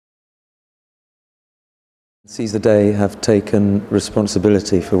Seize the Day have taken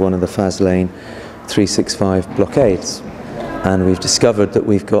responsibility for one of the Faslane 365 blockades, and we've discovered that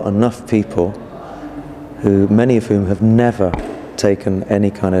we've got enough people who, many of whom have never taken any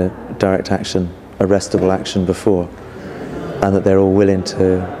kind of direct action, arrestable action before, and that they're all willing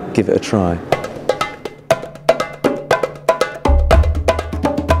to give it a try.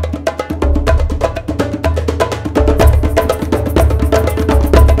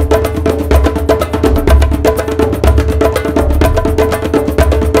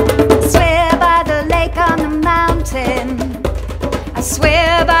 I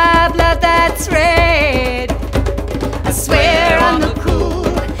swear by blood that's red. I swear on the cool,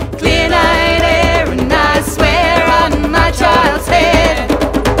 clear night air, and I swear on my child's head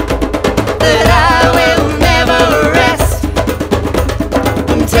that I will never rest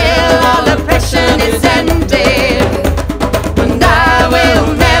until all oppression is ended. And I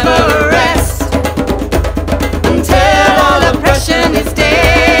will never rest until all oppression is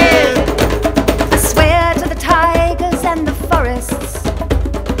dead. I swear to the tigers and the forests,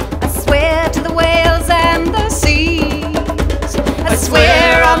 I swear to the whales and the seas, I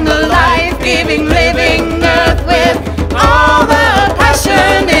swear on the life-giving living earth with all the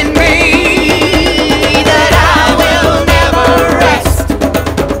passion in me that I will never rest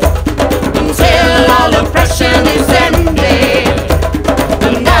until all oppression is ended.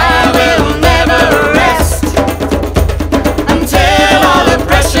 And I will never rest until all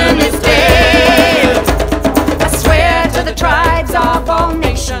oppression is dead. I swear to the tribes of all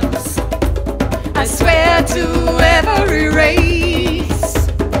nations, I swear to every race,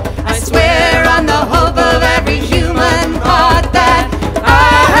 I swear on the hope of every human heart that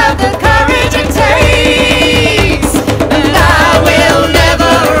I have the courage it takes. And I will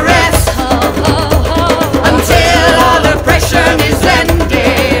never rest until all oppression is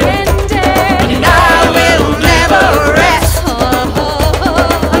ended. And I will never rest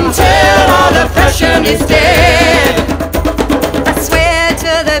until all oppression is dead.